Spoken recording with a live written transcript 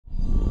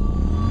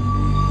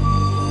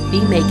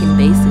Beatmaking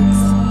Basics.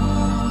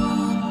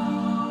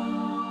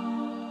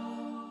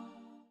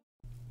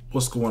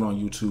 What's going on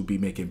YouTube?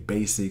 Beatmaking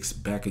Basics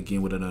back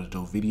again with another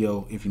dope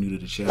video. If you're new to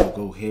the channel,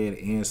 go ahead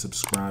and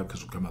subscribe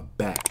because we're coming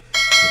back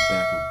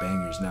with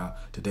bangers. Now,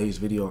 today's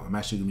video, I'm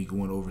actually gonna be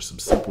going over some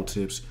simple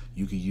tips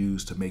you can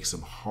use to make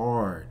some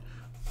hard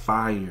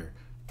fire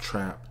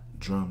trap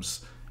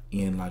drums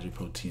in Logic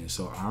Pro 10.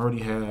 So I already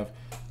have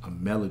a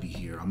melody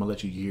here. I'm gonna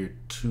let you hear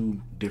two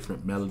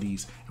different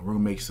melodies and we're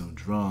gonna make some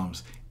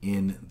drums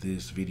in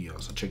this video.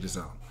 So check this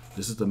out.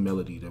 This is the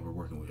melody that we're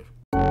working with.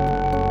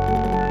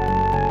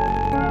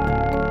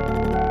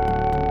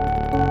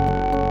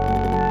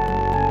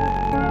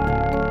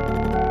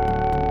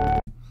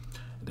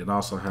 Then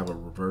also have a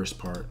reverse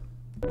part.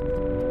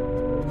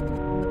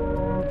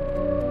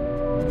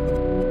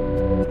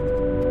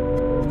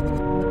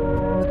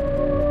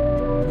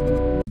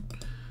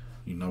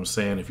 You know what I'm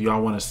saying? If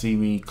y'all want to see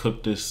me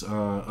cook this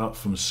up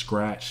from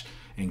scratch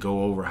and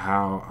go over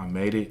how I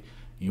made it,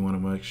 you want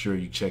to make sure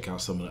you check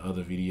out some of the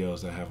other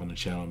videos I have on the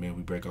channel, man.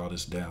 We break all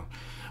this down.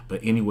 But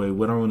anyway,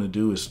 what I'm going to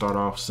do is start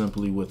off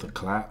simply with a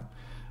clap.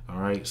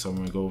 All right, so I'm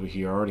going to go over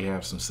here. I already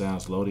have some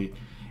sounds loaded.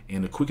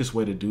 And the quickest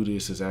way to do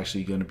this is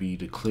actually going to be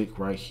to click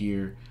right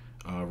here,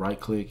 right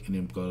click, and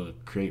then go to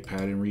create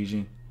pattern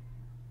region.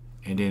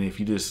 And then if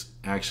you just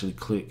actually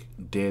click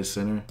dead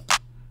center,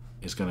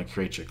 it's going to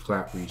create your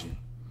clap region.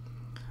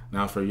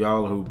 Now for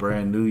y'all who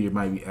brand new, you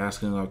might be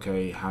asking,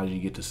 okay, how do you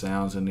get the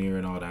sounds in there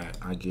and all that?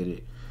 I get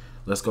it.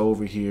 Let's go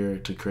over here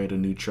to create a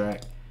new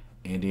track.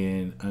 And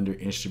then under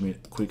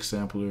instrument quick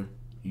sampler,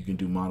 you can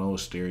do mono or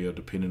stereo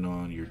depending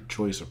on your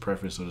choice or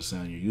preference of the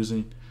sound you're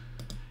using.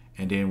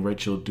 And then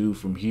what you'll do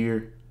from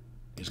here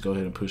is go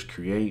ahead and push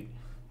create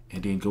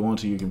and then go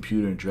onto your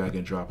computer and drag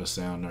and drop a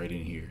sound right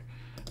in here.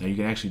 Now you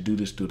can actually do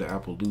this through the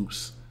Apple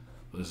loops.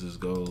 Let's just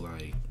go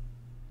like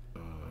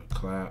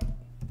clap,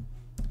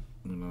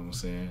 you know what I'm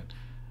saying?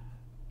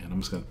 And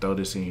I'm just gonna throw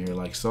this in here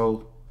like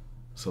so.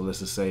 So let's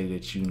just say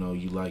that you know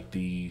you like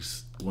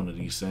one of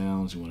these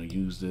sounds, you wanna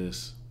use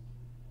this.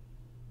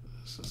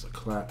 This is a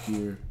clap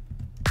here.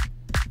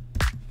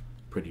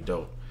 Pretty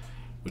dope.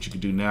 What you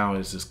can do now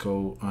is just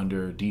go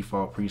under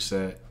default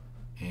preset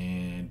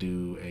and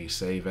do a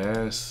save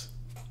as.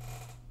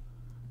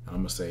 I'm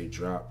gonna say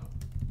drop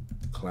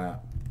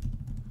clap.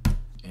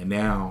 And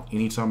now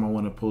anytime I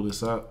want to pull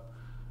this up,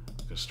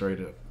 I can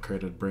straight up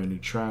create a brand new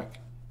track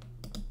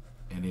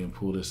and then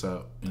pull this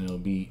up and it'll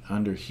be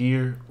under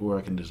here, or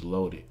I can just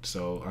load it.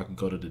 So I can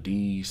go to the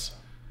D's,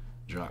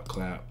 drop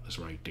clap, it's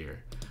right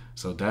there.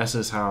 So that's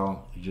just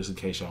how, just in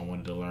case y'all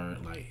wanted to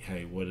learn, like,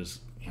 hey,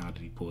 how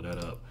did he pull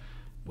that up?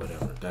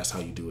 Whatever, that's how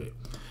you do it.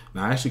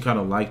 Now I actually kind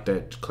of like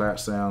that clap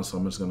sound, so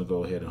I'm just gonna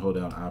go ahead and hold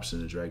down Option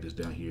and drag this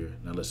down here.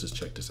 Now let's just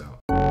check this out.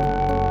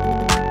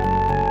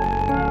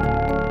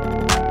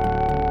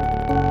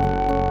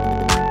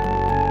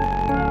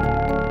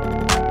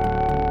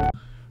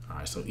 All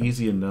right, so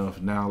easy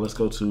enough. Now let's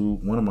go to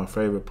one of my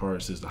favorite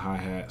parts is the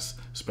hi-hats,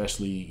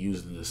 especially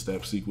using the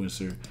step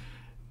sequencer.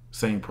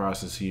 Same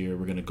process here.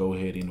 We're gonna go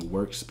ahead in the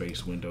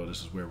workspace window.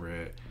 This is where we're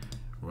at.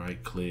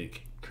 Right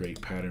click,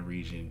 create pattern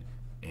region.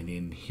 And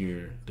in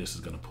here, this is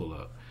gonna pull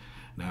up.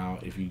 Now,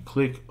 if you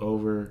click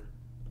over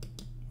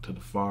to the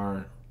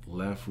far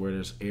left where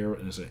there's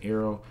an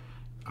arrow,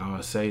 I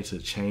would say to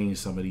change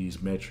some of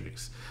these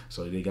metrics.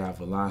 So they got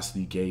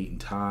velocity, gate,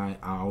 and tie.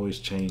 I always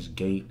change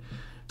gate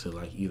to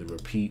like either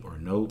repeat or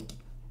note.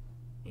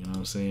 You know what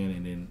I'm saying?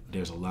 And then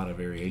there's a lot of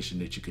variation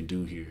that you can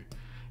do here.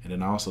 And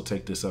then I also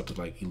take this up to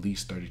like at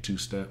least 32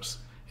 steps.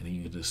 And then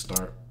you can just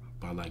start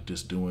by like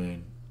just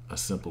doing a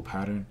simple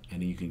pattern,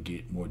 and then you can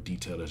get more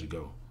detailed as you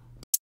go.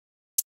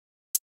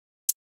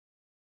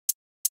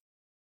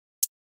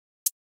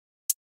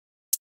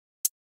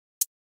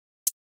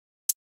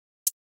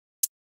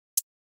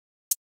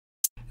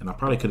 And I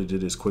probably could have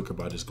did this quicker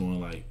by just going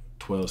like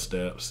 12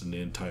 steps and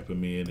then type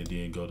them in and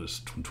then go to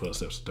from 12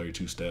 steps to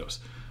 32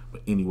 steps.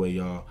 But anyway,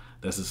 y'all,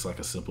 that's just like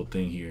a simple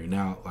thing here.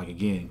 Now, like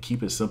again,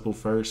 keep it simple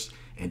first,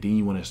 and then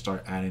you want to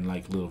start adding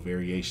like little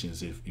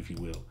variations, if you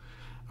will.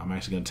 I'm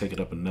actually going to take it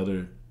up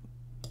another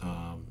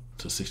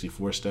to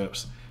 64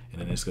 steps,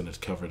 and then it's going to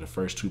cover the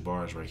first two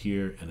bars right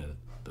here and then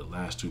the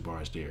last two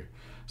bars there.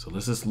 So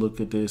let's just look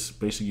at this.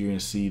 Basically, you're going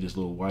to see this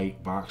little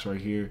white box right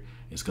here.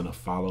 It's going to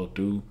follow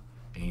through.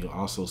 And you'll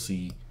also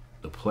see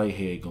the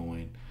playhead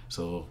going,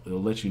 so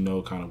it'll let you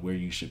know kind of where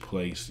you should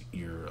place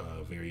your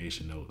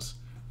variation notes.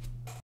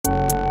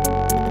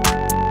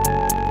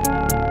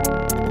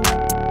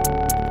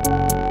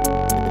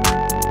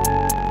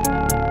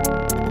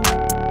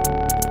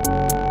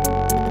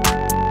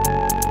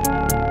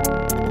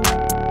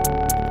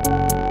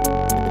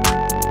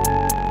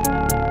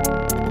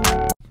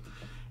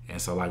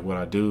 And so like what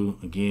I do,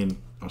 again,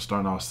 I'm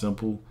starting off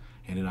simple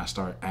and then I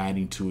start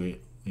adding to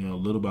it, you know,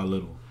 little by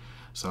little.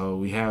 So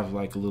we have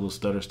like a little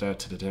stutter stat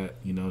to that,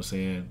 you know what I'm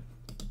saying?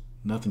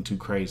 Nothing too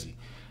crazy.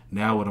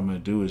 Now what I'm gonna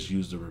do is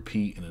use the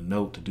repeat and a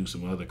note to do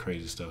some other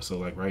crazy stuff. So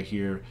like right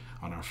here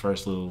on our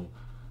first little,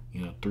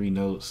 you know, 3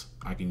 notes,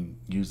 I can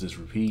use this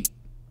repeat.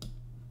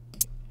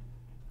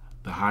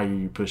 the higher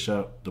you push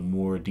up, the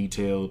more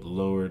detailed. The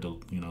lower, the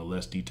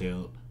less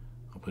detailed.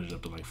 I'll put it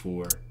up to like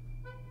 4,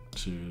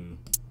 2,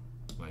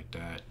 like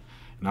that.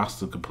 And I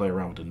still can play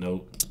around with the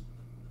note.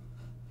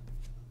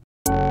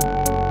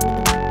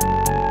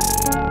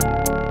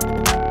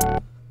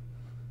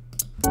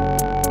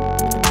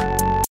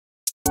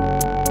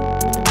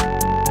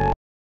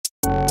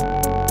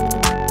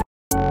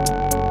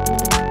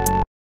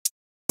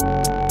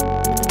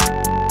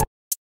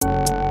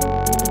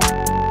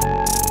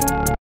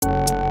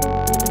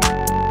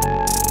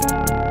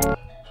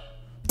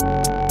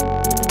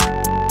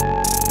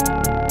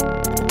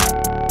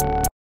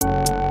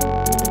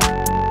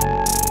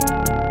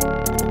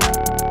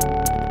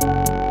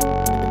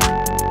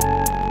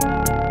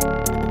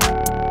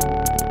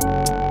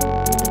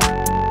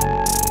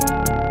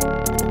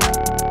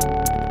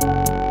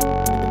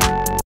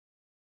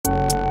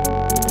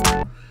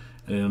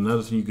 And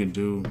another thing you can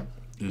do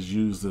is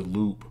use the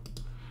loop.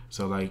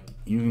 So like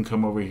you can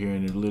come over here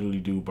and literally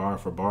do bar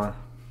for bar.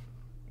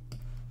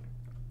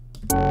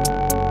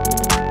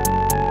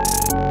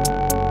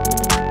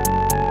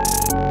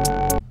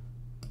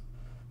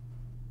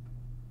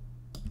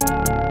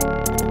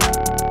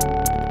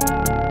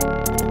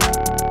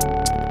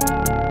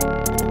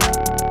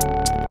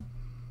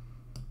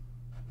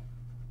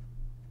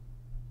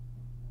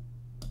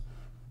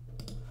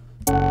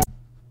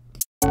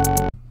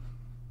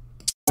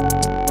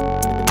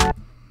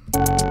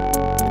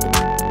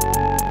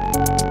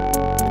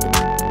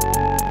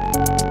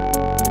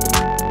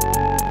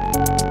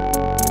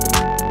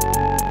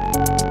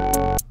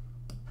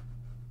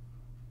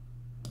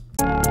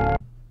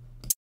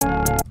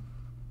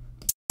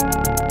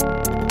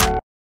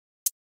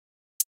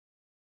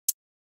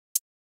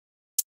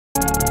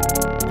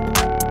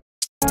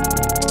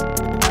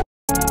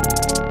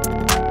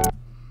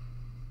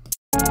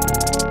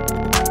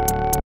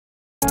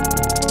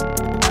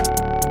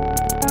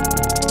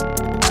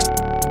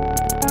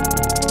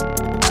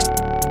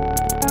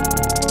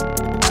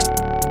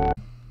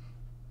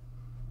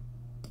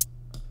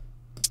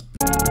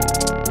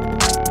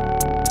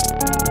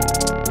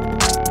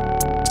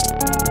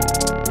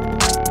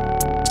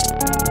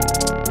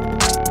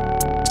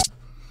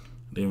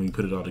 Then we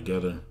put it all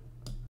together.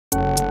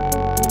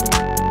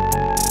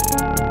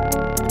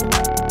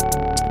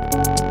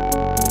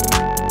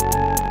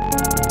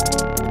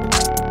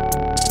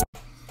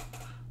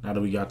 Now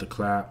that we got the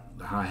clap,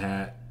 the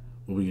hi-hat,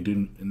 what we can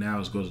do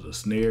now is go to the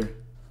snare.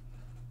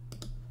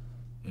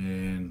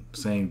 And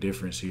same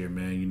difference here,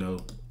 man.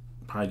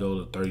 Probably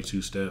go to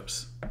 32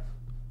 steps.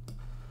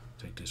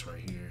 Take this right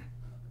here.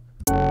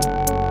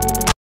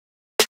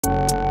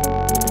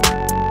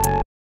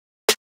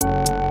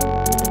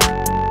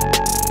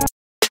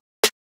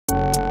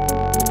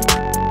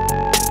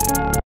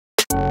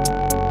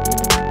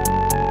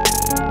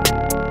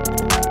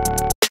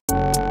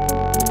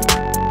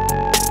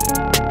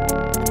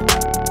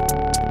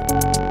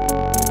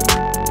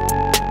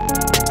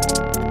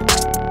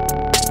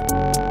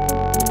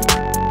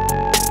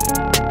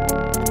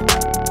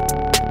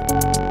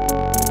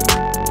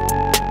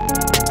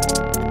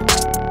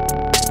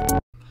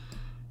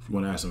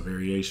 Want to add some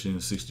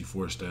variation,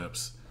 64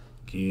 steps.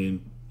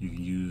 Again, you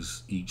can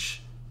use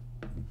each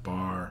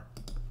bar,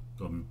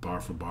 go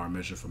bar for bar,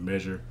 measure for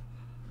measure.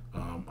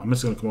 I'm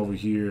just going to come over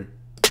here,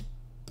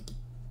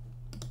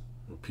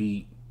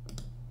 repeat,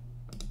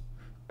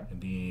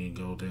 and then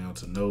go down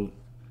to note.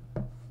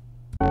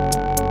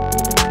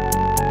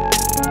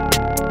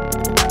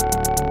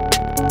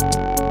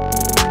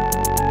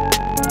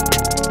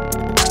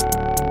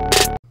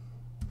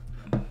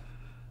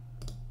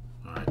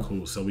 All right,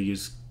 cool. So we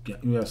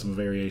have some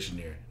variation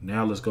there.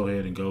 Now let's go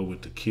ahead and go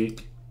with the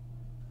kick.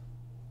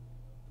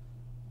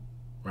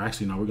 Or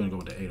actually, no, we're going to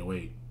go with the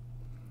 808.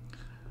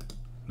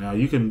 Now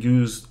you can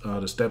use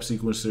the step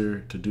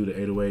sequencer to do the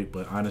 808,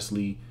 but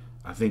honestly,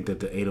 I think that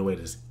the 808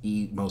 is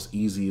most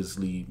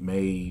easily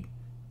made,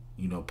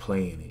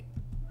 playing it.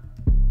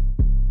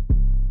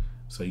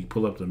 So you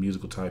pull up the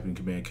musical typing,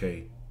 Command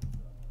K.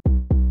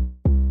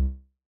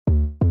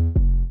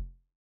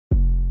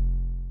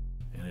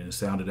 And then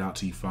sound it out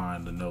till you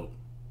find the note.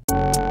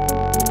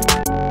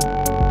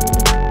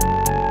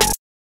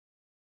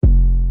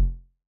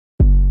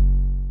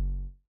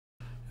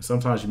 And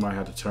sometimes you might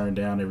have to turn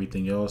down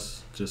everything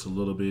else just a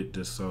little bit,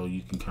 just so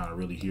you can kind of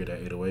really hear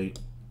that 808.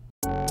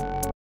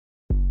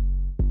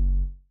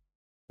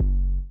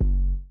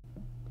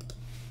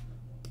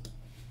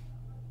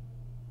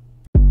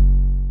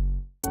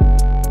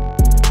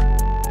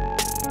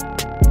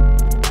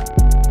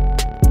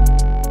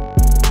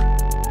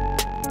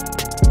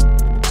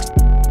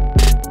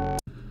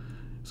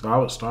 So I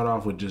would start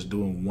off with just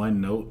doing one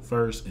note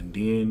first, and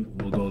then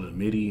we'll go to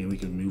MIDI and we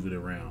can move it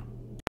around.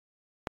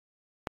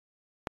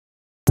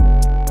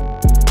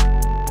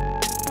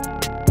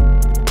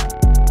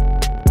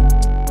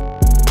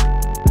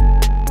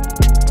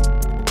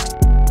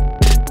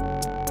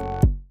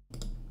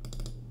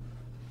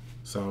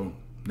 So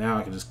now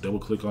I can just double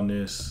click on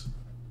this,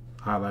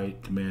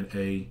 highlight, Command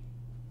A,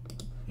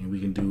 and we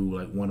can do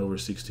like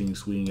 1/16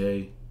 swing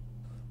A.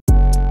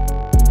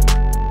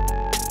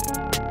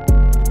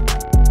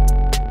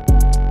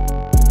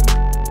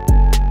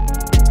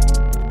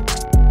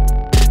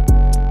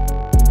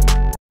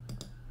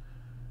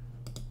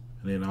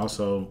 then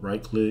also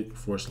right click,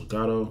 force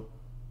legato.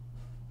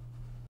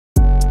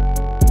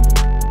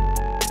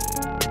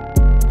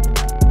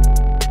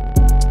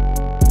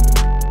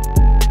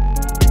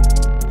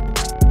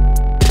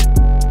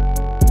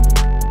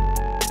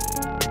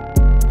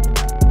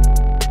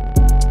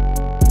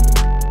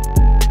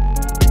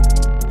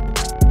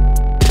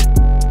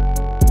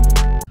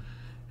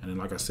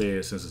 Like I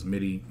said, since it's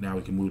MIDI, now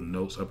we can move the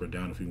notes up or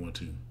down if we want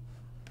to.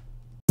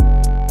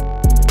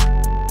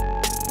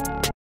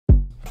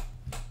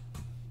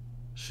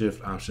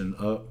 Shift option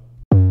up.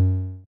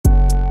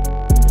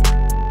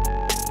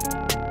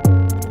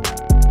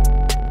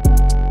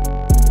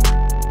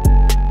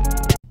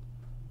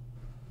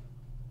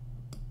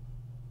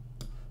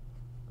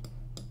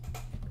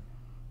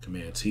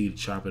 Command T to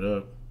chop it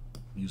up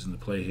using the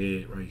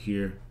playhead right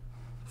here.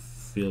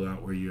 Fill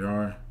out where you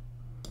are.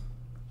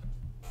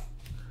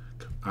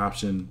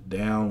 Option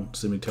down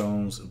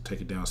semitones,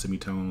 take it down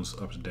semitones,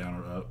 up and down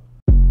or up.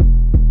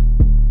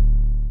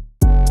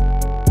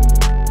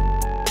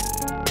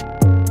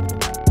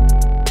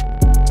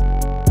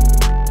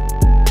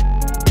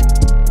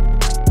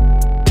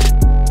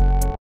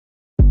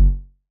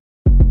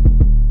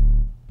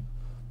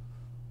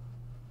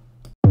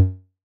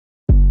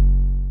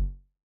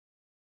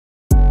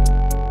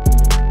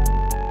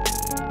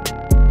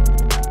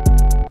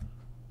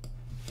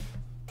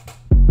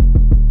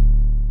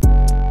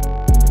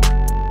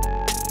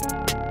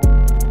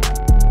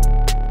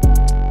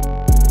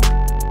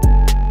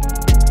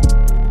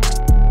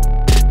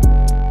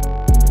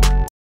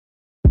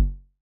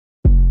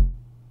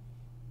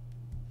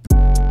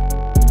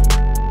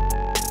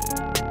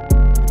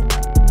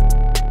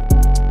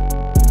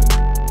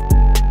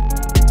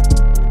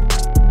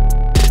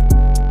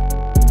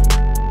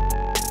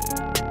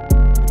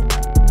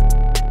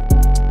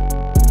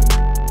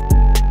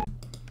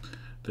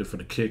 Then for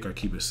the kick, I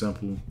keep it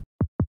simple.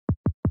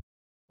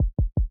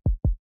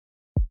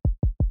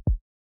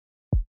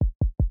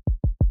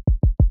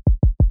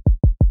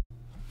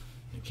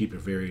 And keep it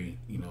very,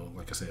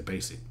 like I said,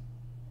 basic.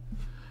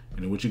 And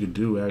then what you can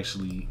do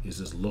actually is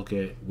just look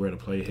at where the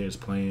playhead's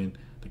playing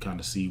to kind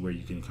of see where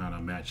you can kind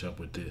of match up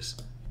with this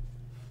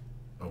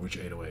or with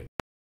your 808.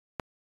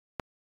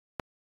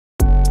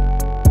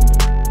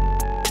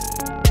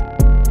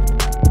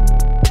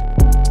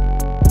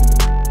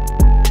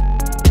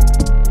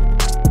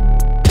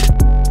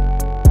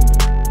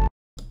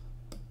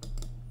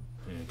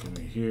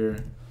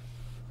 Here,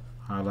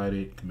 highlight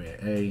it, Command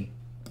A,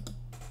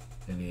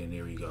 and then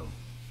there we go.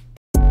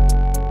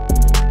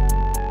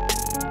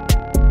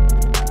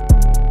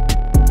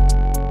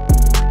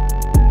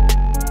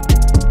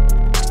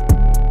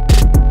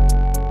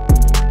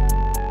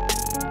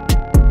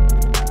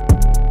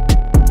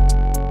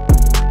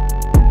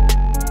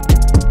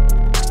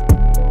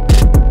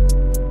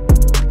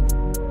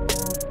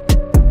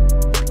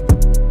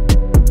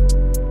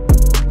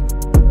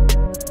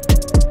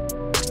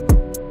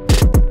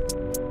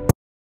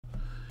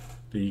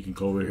 Then you can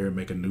go over here and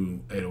make a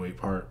new 808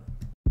 part.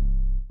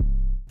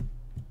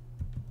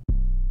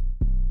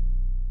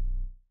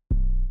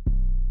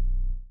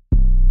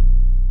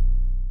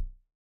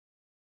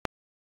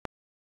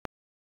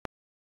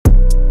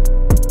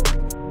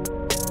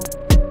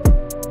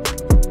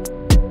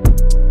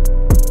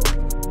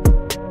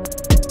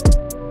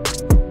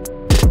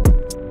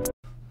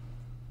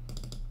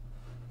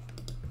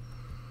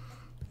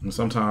 And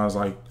sometimes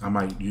I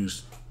might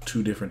use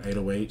 2 different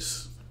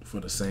 808s for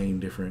the same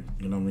different,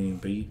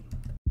 beat.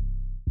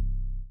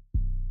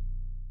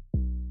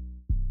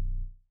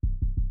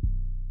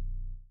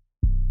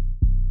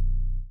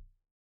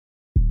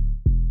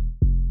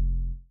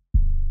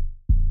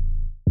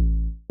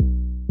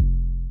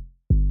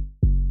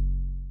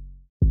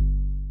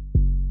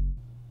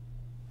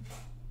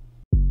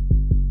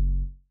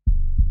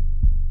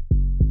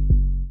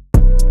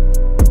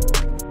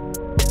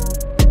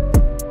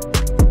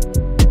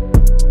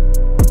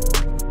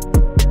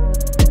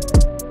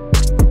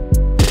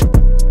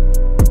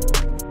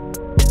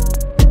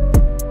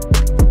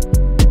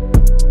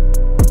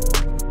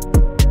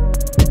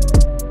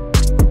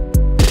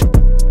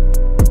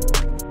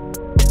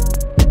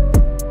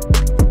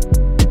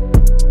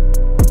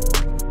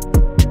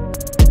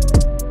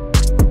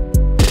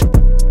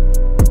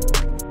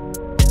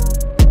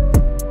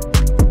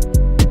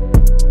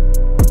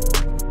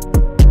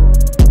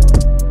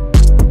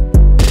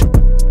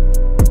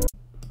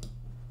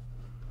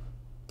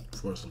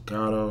 Force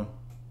legato.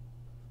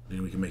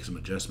 Then we can make some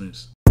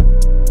adjustments. And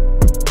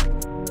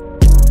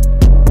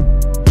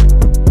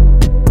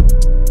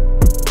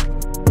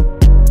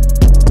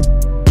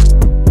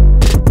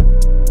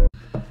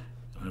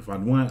if I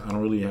want, I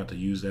don't really have to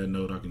use that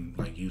note. I can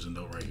use a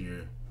note right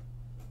here.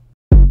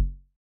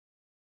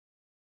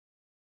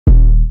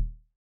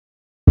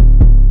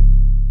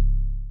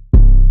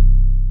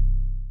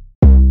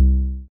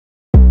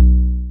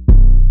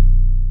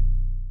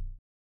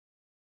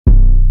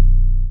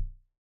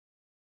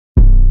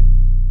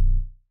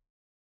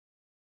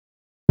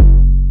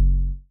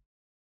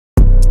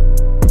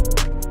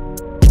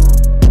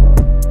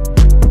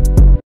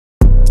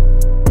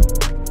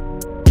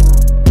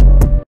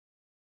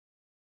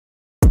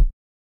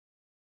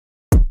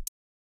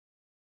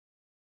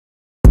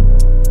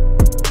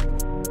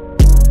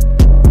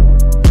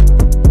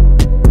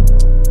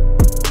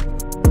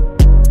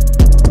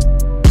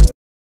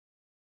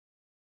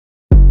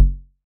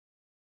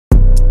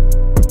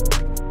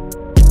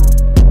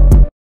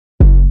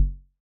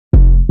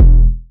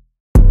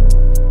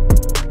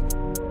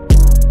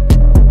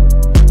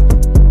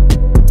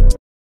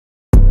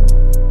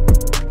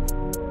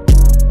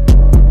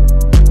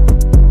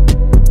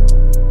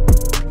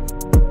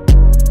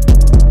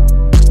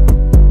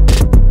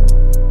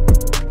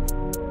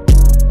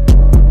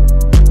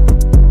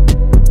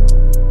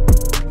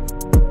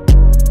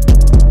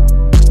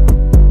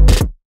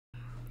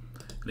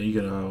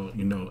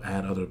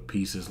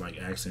 pieces,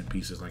 like accent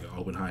pieces, like an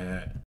open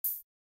hi-hat.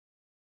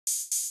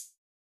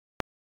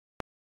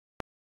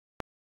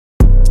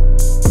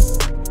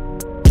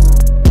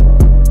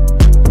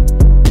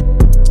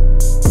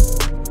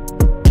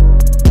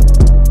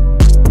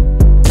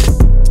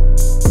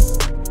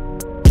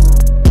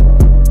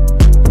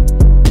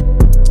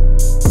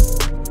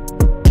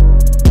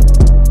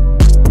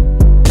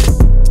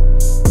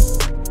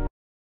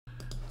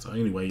 So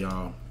anyway,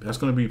 y'all, that's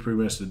going to be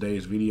pretty much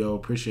today's video.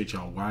 Appreciate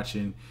y'all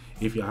watching.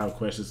 If y'all have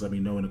questions, let me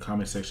know in the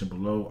comment section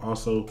below.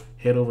 Also,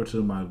 head over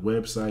to my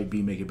website,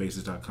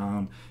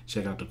 beatmakingbasis.com.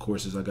 Check out the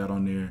courses I got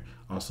on there.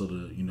 Also,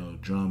 the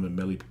drum and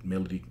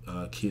melody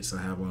kits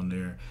I have on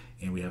there,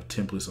 and we have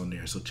templates on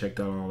there. So check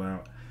that all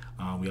out.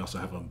 We also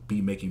have a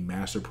beat making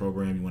master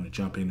program you want to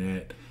jump in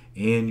at,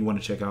 and you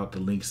want to check out the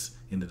links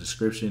in the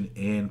description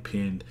and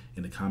pinned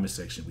in the comment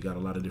section. We got a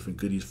lot of different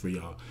goodies for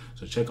y'all.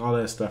 So check all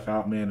that stuff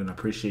out, man, and I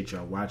appreciate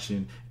y'all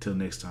watching. Until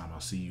next time,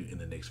 I'll see you in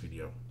the next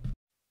video.